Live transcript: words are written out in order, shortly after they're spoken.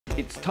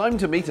It's time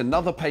to meet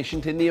another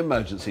patient in the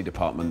emergency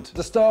department.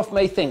 The staff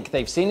may think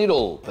they've seen it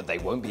all, but they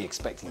won't be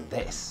expecting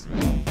this.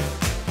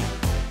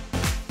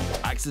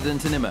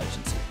 Accident and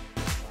emergency.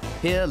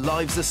 Here,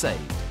 lives are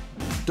saved.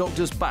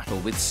 Doctors battle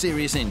with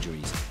serious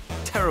injuries,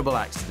 terrible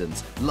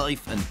accidents,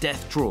 life and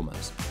death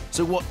traumas.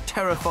 So what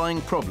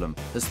terrifying problem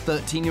has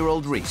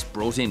 13-year-old Reese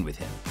brought in with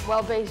him?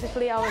 Well,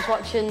 basically, I was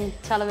watching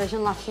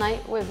television last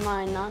night with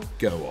my nan.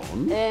 Go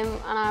on. And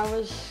I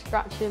was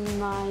scratching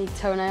my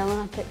toenail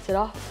and I picked it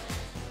off.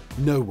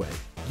 No way,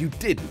 you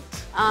didn't.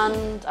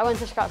 And I went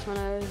to scratch my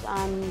nose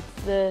and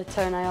the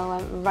toenail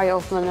went right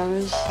off my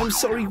nose. I'm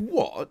sorry,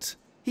 what?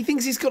 He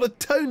thinks he's got a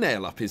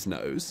toenail up his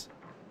nose?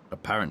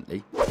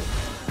 Apparently.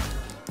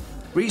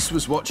 Reese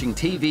was watching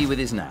TV with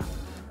his nan,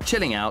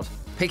 chilling out,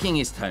 picking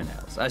his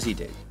toenails, as he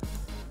did.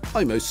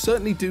 I most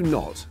certainly do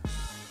not.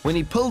 When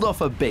he pulled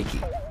off a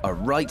biggie, a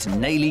right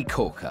naily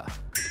corker.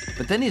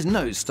 But then his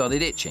nose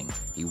started itching.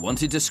 He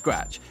wanted to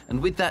scratch,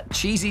 and with that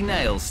cheesy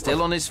nail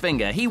still on his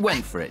finger, he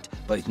went for it.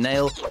 Both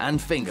nail and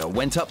finger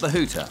went up the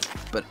hooter,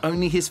 but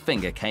only his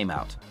finger came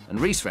out. And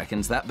Reese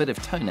reckons that bit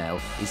of toenail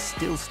is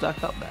still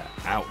stuck up there.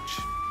 Ouch.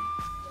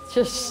 It's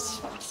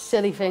just a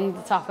silly thing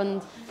that's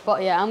happened.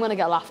 But yeah, I'm going to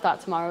get laughed at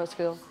tomorrow at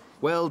school.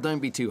 Well, don't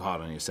be too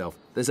hard on yourself.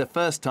 There's a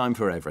first time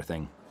for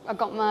everything. I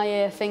got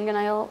my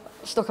fingernail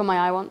stuck in my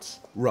eye once.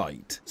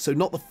 Right, so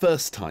not the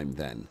first time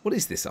then. What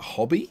is this, a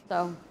hobby?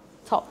 So,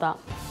 top that.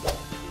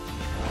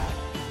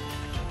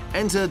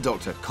 Enter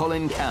Dr.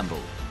 Colin Campbell.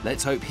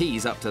 Let's hope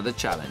he's up to the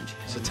challenge.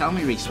 So tell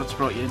me, Reese, what's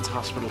brought you into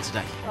hospital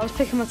today? I was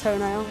picking my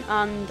toenail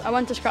and I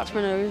went to scratch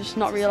my nose,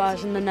 not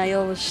realising the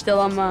nail was still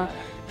on my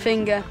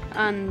finger,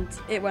 and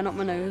it went up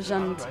my nose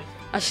and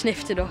I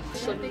sniffed it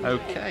off.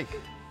 OK.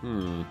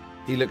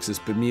 He looks as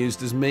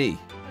bemused as me.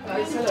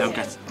 Don't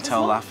get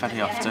told that very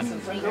often.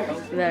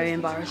 Very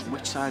embarrassing.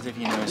 Which side of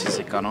your nose has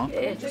it gone on?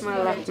 It's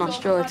my left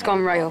nostril, it's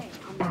gone right up.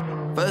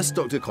 First,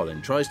 Dr.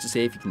 Colin tries to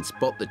see if he can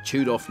spot the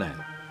chewed-off nail.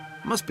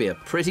 Must be a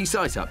pretty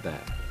sight up there.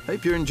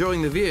 Hope you're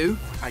enjoying the view.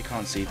 I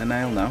can't see the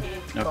nail now.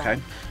 OK.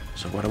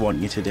 So what I want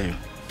you to do,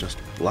 just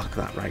block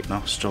that right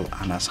nostril,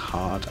 and as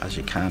hard as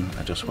you can,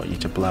 I just want you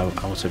to blow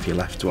out of your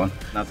left one.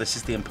 Now, this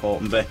is the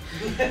important bit.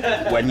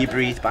 When you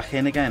breathe back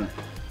in again,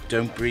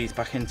 don't breathe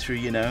back in through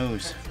your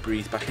nose.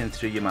 Breathe back in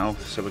through your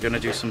mouth. So we're going to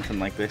do something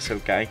like this,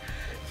 OK?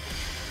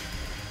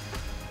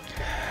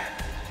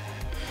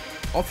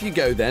 Off you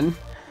go then.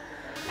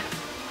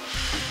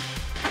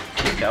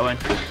 Keep going.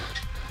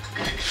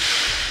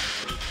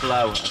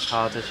 Blow as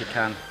hard as you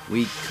can.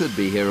 We could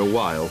be here a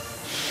while.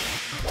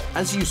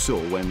 As you saw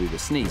when we were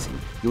sneezing,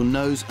 your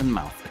nose and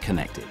mouth are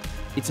connected.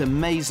 It's a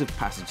maze of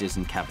passages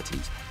and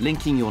cavities,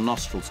 linking your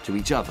nostrils to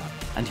each other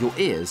and your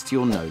ears to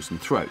your nose and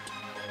throat.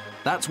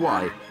 That's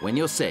why, when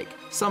you're sick,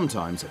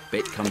 sometimes a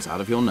bit comes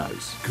out of your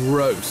nose.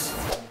 Gross.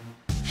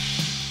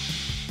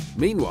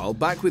 Meanwhile,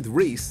 back with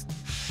Reese,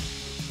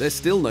 there's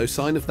still no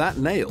sign of that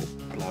nail.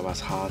 Blow as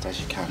hard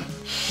as you can.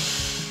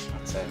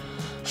 That's it.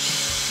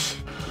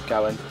 Keep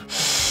going.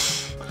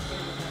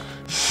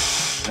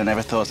 I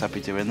never thought I'd be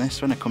doing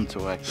this when I come to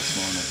work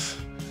this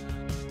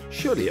morning.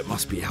 Surely it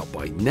must be out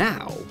by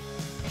now.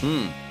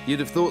 You'd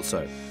have thought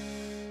so.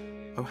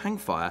 Oh, hang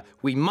fire,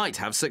 we might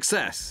have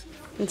success.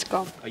 It's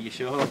gone. Are you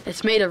sure?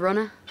 It's made a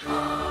runner.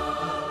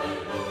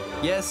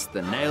 Yes,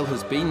 the nail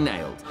has been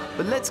nailed.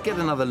 But let's get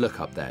another look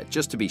up there,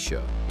 just to be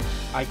sure.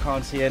 I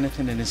can't see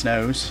anything in his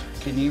nose.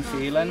 Can you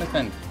feel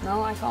anything?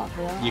 No, I can't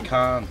feel it. You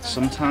can't.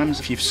 Sometimes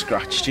if you've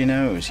scratched your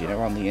nose, you know,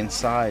 on the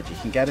inside, you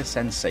can get a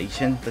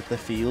sensation that there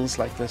feels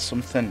like there's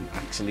something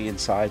actually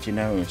inside your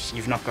nose.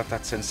 You've not got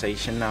that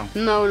sensation now?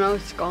 No,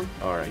 it's gone.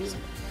 All right.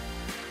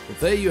 Well,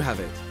 there you have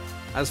it.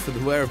 As for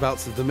the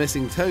whereabouts of the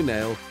missing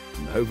toenail,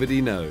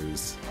 nobody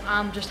knows.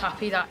 I'm just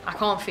happy that I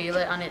can't feel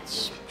it and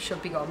it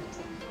should be gone.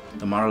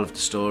 The moral of the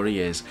story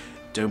is,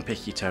 don't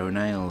pick your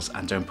toenails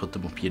and don't put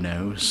them up your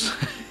nose.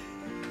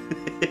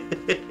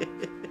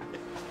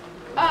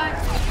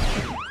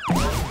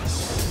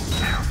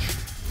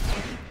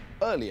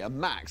 Earlier,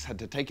 Max had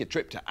to take a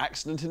trip to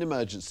accident and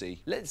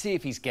emergency. Let's see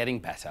if he's getting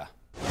better.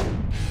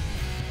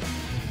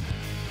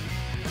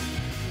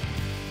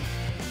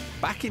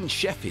 Back in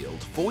Sheffield,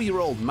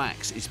 4-year-old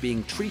Max is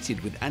being treated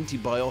with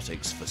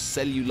antibiotics for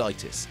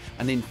cellulitis,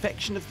 an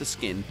infection of the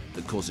skin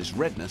that causes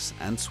redness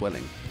and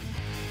swelling.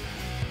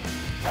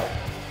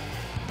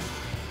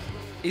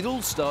 It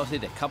all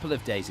started a couple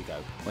of days ago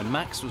when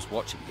Max was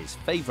watching his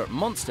favourite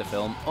monster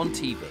film on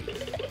TV.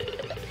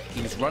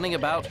 He was running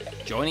about,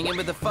 joining in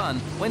with the fun,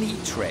 when he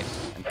tripped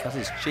and cut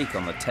his cheek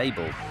on the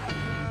table.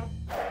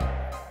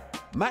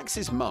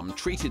 Max's mum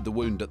treated the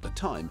wound at the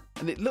time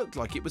and it looked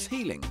like it was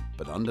healing,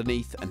 but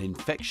underneath an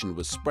infection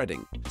was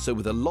spreading. So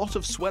with a lot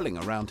of swelling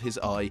around his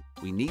eye,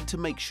 we need to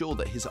make sure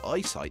that his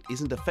eyesight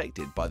isn't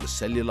affected by the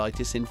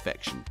cellulitis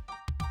infection.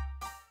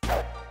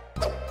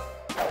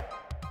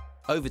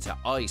 Over to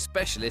eye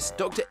specialist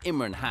Dr.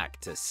 Imran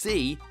Haq to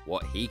see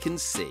what he can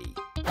see.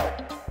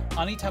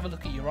 I need to have a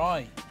look at your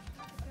eye.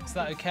 Is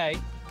that okay?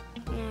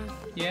 Yeah.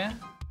 Yeah?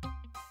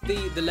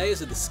 The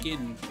layers of the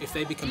skin, if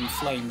they become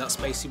inflamed, that's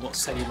basically what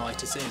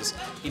cellulitis is.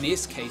 In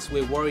his case,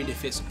 we're worried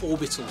if it's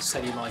orbital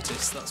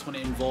cellulitis, that's when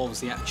it involves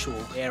the actual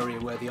area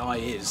where the eye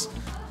is.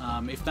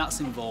 If that's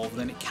involved,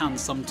 then it can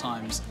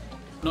sometimes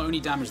not only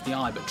damage the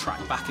eye, but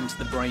track back into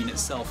the brain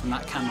itself, and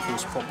that can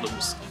cause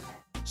problems.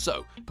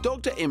 So,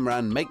 Dr.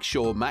 Imran makes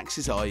sure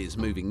Max's eye is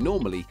moving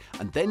normally,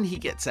 and then he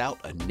gets out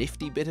a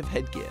nifty bit of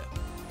headgear.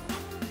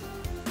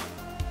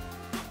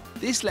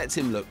 This lets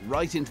him look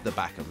right into the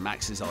back of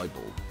Max's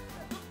eyeball,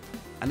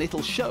 and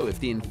it'll show if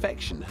the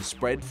infection has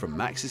spread from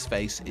Max's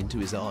face into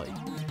his eye.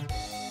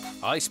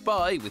 I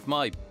spy with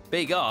my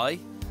big eye.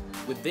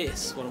 With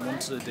this, what I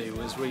wanted to do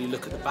was really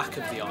look at the back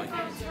of the eye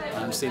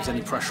and see if there's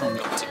any pressure on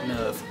the optic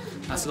nerve.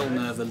 That's a little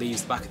nerve that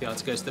leaves the back of the eye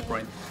to go to the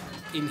brain.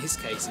 In his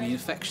case, the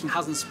infection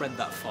hasn't spread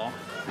that far,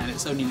 and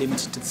it's only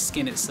limited to the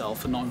skin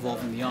itself and not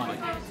involving the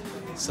eye.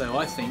 So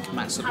I think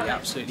Max will be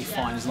absolutely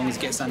fine as long as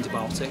he gets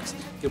antibiotics.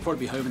 He'll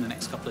probably be home in the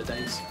next couple of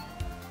days.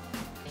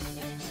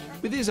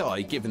 With his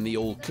eye given the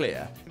all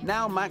clear,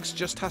 now Max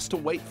just has to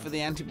wait for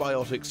the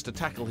antibiotics to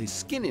tackle his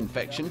skin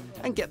infection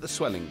and get the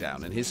swelling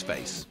down in his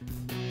face.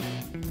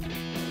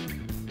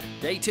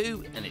 Day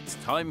 2, and it's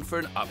time for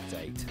an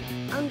update.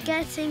 I'm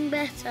getting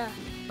better.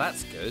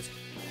 That's good.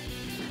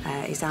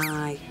 His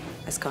eye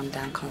has gone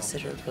down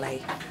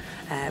considerably,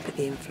 but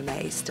the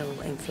inflammation is still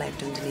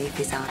inflamed underneath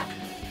his eye.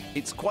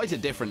 It's quite a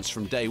difference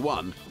from day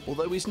 1,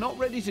 although he's not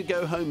ready to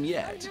go home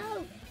yet.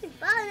 No, he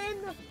fell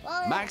in the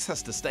forest. Max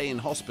has to stay in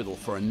hospital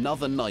for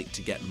another night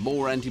to get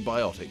more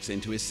antibiotics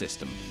into his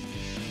system.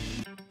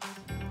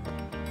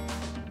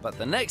 But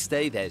the next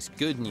day, there's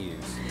good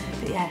news.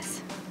 But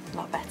yes, a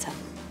lot better.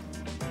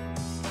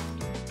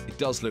 It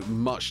does look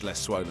much less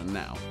swollen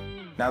now.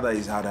 Now that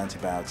he's had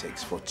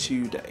antibiotics for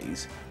 2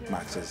 days,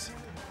 Max has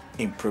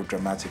improved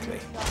dramatically.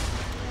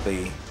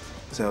 The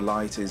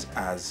cellulitis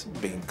has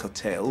been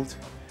curtailed,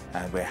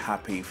 and we're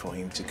happy for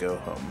him to go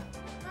home.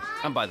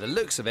 And by the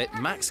looks of it,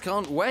 Max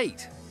can't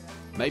wait.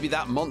 Maybe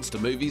that monster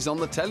movie's on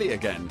the telly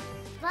again.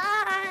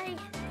 Bye.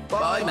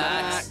 Bye,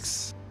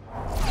 Max.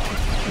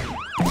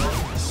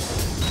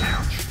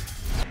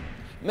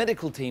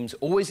 Medical teams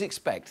always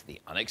expect the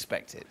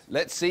unexpected.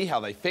 Let's see how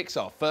they fix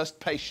our first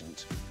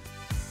patient.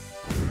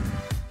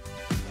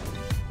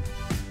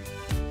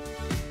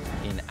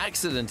 In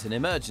Accident and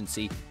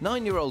Emergency,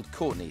 9-year-old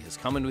Courtney has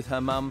come in with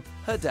her mum,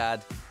 her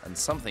dad, and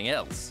something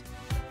else.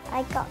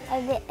 I got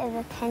a bit of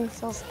a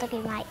pencil stuck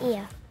in my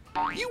ear.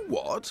 You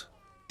what?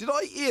 Did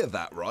I hear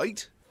that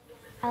right?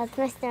 I was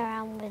messing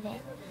around with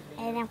it,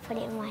 and I put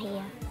it in my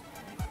ear.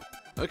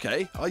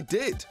 OK, I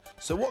did.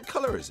 So what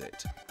colour is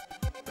it?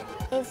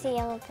 It's a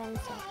yellow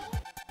pencil.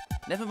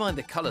 Never mind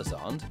the colours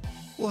aren't.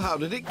 Well, how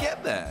did it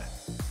get there?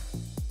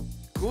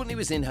 Courtney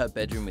was in her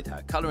bedroom with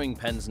her colouring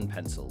pens and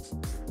pencils.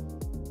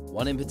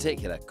 One in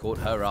particular caught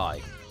her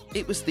eye.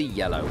 It was the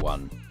yellow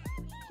one.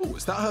 Oh,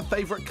 is that her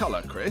favourite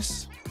colour,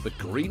 Chris? The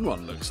green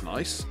one looks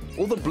nice.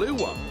 Or the blue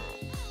one?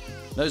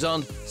 No,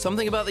 Xand,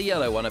 something about the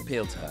yellow one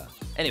appealed to her.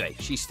 Anyway,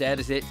 she stared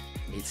at it.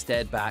 It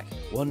stared back,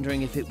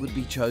 wondering if it would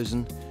be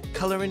chosen.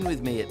 Colour in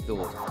with me, it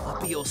thought.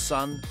 I'll be your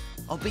sun.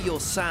 I'll be your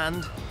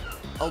sand.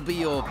 I'll be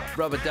your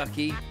rubber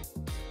ducky.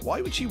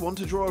 Why would she want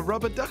to draw a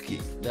rubber ducky?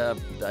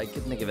 I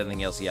couldn't think of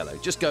anything else yellow.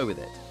 Just go with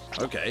it.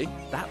 OK.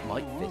 That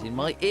might fit in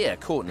my ear,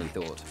 Courtney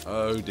thought.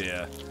 Oh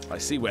dear. I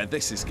see where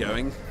this is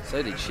going.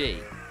 So did she.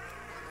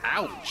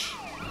 Ouch!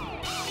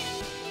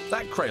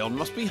 That crayon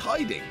must be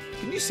hiding.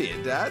 Can you see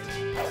it, Dad?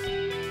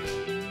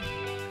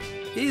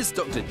 Here's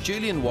Dr.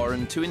 Julian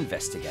Warren to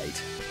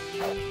investigate.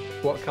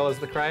 What colour's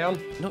the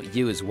crayon? Not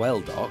you as well,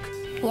 Doc.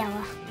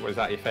 Yellow. Was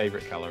that your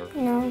favourite colour?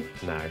 No.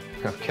 No.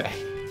 OK.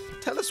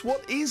 Tell us,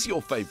 what is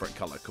your favourite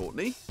colour,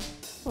 Courtney?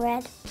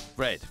 Red.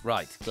 Red,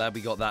 right. Glad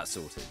we got that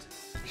sorted.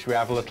 Should we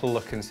have a little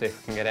look and see if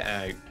we can get it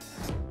out?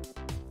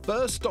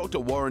 First, Dr.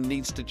 Warren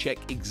needs to check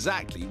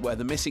exactly where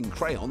the missing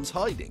crayon's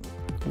hiding.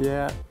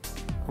 Yeah,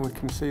 we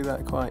can see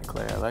that quite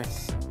clearly.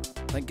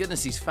 Thank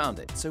goodness he's found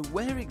it. So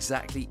where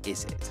exactly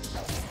is it?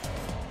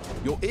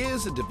 Your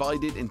ears are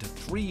divided into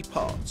 3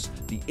 parts,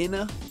 the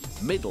inner,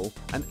 middle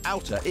and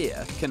outer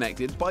ear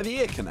connected by the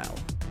ear canal.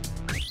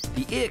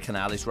 The ear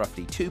canal is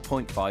roughly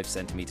 2.5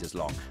 centimetres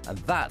long, and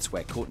that's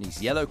where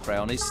Courtney's yellow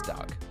crayon is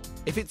stuck.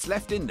 If it's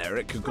left in there,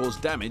 it could cause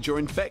damage or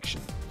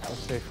infection. Let's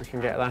see if we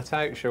can get that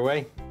out, shall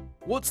we?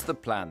 What's the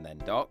plan then,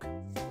 Doc?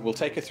 We'll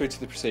take her through to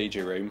the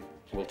procedure room.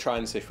 We'll try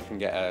and see if we can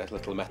get a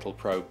little metal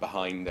probe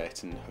behind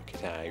it and hook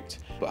it out,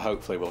 but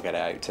hopefully we'll get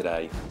it out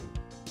today.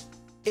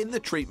 In the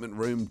treatment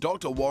room,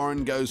 Dr.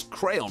 Warren goes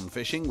crayon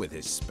fishing with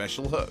his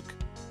special hook.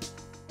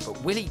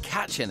 But will he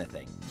catch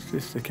anything? It's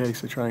just a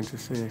case of trying to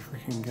see if we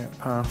can get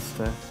past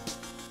it.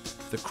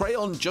 The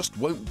crayon just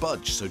won't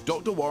budge, so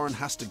Dr. Warren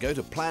has to go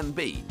to plan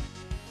B.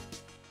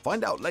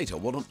 Find out later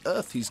what on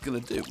earth he's going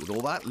to do with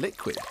all that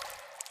liquid.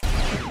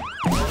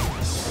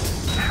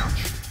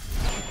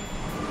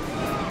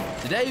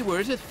 Today we're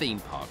at a theme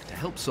park to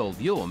help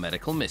solve your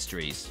medical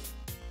mysteries.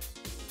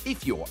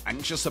 If you're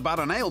anxious about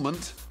an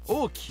ailment,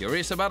 Or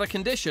curious about a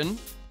condition,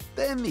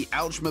 then the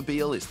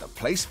Ouchmobile is the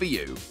place for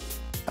you.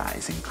 That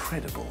is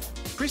incredible.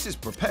 Chris is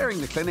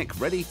preparing the clinic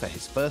ready for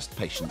his first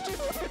patient.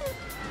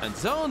 And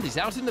Xand is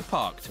out in the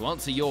park to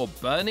answer your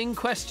burning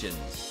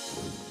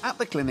questions. At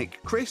the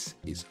clinic, Chris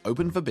is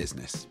open for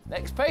business.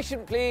 Next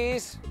patient,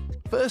 please.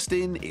 First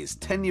in is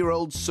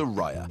 10-year-old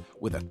Soraya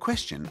with a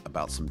question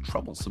about some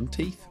troublesome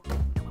teeth.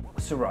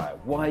 Soraya,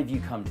 why have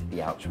you come to the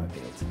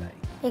Ouchmobile today?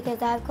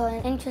 Because I've got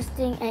an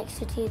interesting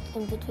extra tooth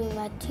in between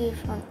my two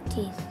front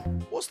teeth.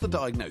 What's the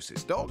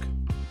diagnosis, Doc?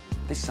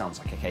 This sounds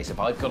like a case of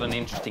I've got an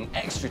interesting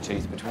extra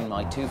tooth between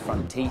my two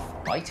front teeth,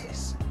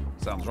 itis.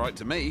 Sounds right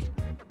to me.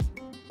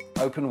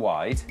 Open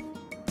wide.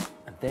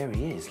 And there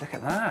he is, look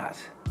at that.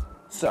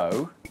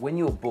 So, when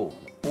you're born,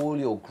 all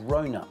your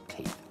grown-up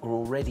teeth are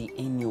already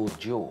in your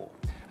jaw.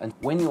 And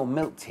when your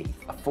milk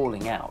teeth are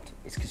falling out,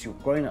 it's because your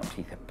grown-up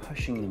teeth are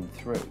pushing them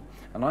through.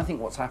 And I think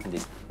what's happened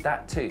is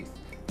that tooth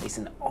is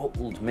an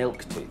old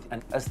milk tooth.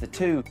 And as the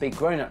two big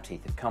grown-up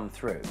teeth have come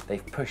through,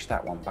 they've pushed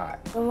that one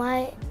back. Will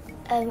my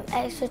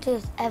extra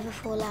tooth ever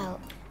fall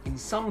out? In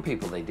some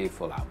people, they do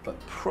fall out, but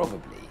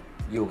probably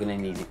you're going to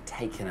need it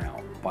taken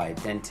out by a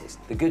dentist.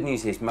 The good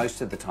news is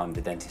most of the time the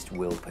dentist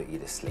will put you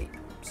to sleep,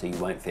 so you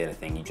won't feel a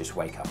thing, you just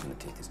wake up and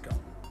the tooth is gone.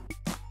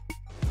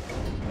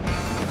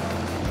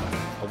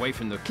 Away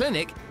from the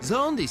clinic,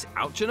 Xand is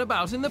out and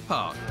about in the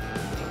park.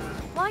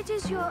 Why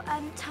does your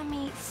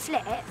tummy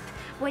flip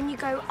when you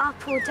go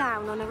up or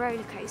down on a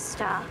roller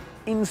coaster?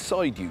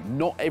 Inside you,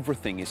 not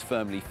everything is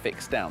firmly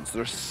fixed down. So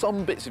there are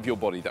some bits of your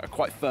body that are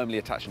quite firmly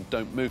attached and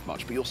don't move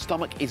much, but your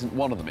stomach isn't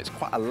one of them. It's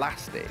quite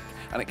elastic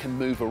and it can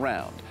move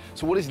around.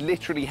 So what is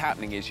literally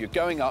happening is you're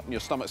going up and your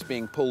stomach's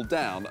being pulled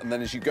down, and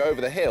then as you go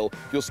over the hill,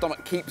 your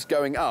stomach keeps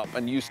going up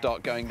and you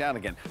start going down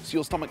again. So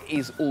your stomach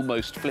is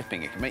almost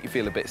flipping. It can make you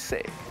feel a bit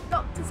sick.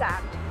 Dr.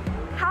 Xand,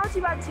 how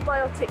do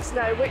antibiotics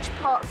know which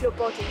part of your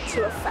body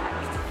to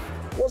affect?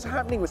 What's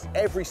happening is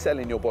every cell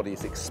in your body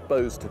is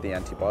exposed to the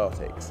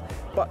antibiotics,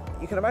 but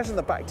you can imagine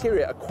the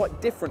bacteria are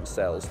quite different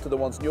cells to the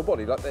ones in your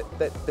body. Like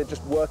they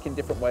just work in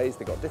different ways,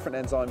 they've got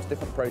different enzymes,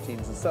 different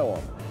proteins and so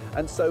on.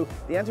 And so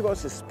the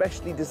antibiotics are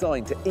specially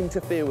designed to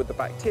interfere with the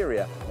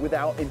bacteria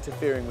without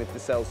interfering with the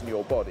cells in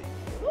your body.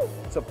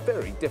 It's a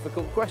very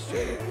difficult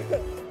question.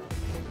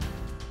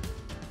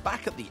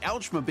 Back at the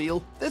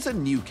Ouchmobile, there's a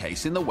new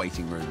case in the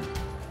waiting room.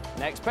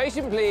 Next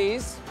patient,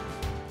 please.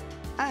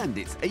 And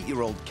it's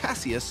 8-year-old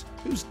Cassius,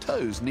 whose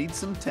toes need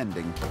some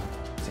tending.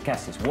 So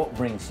Cassius, what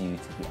brings you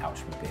to the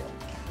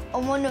Ouchmobile?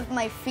 On one of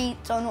my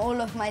feet, on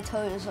all of my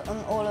toes, on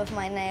all of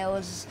my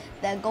nails,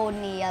 they're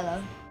goldeny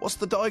yellow. What's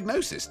the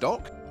diagnosis,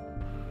 Doc?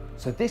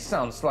 So this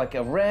sounds like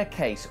a rare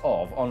case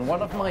of, on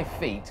one of my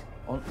feet,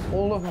 on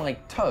all of my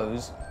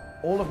toes,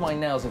 all of my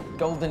nails are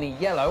goldeny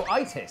yellow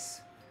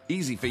itis.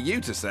 Easy for you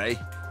to say.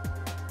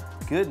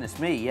 Goodness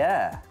me,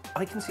 yeah.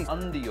 I can see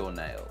under your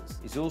nails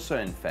is also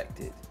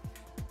infected.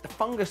 The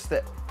fungus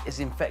that has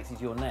infected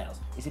your nails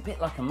is a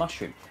bit like a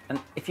mushroom. And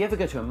if you ever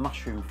go to a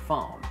mushroom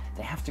farm,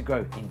 they have to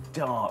grow in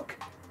dark,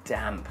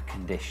 damp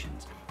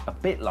conditions, a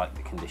bit like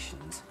the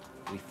conditions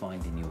we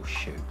find in your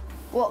shoe.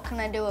 What can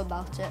I do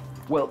about it?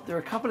 Well, there are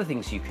a couple of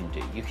things you can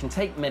do. You can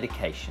take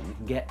medication, you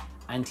can get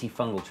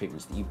antifungal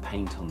treatments that you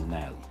paint on the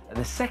nail. And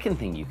the second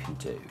thing you can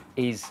do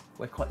is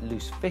wear quite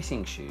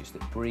loose-fitting shoes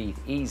that breathe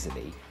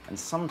easily, and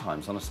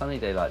sometimes on a sunny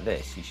day like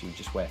this, you should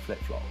just wear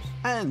flip-flops.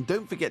 And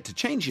don't forget to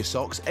change your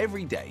socks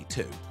every day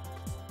too.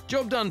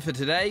 Job done for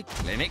today,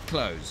 clinic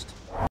closed.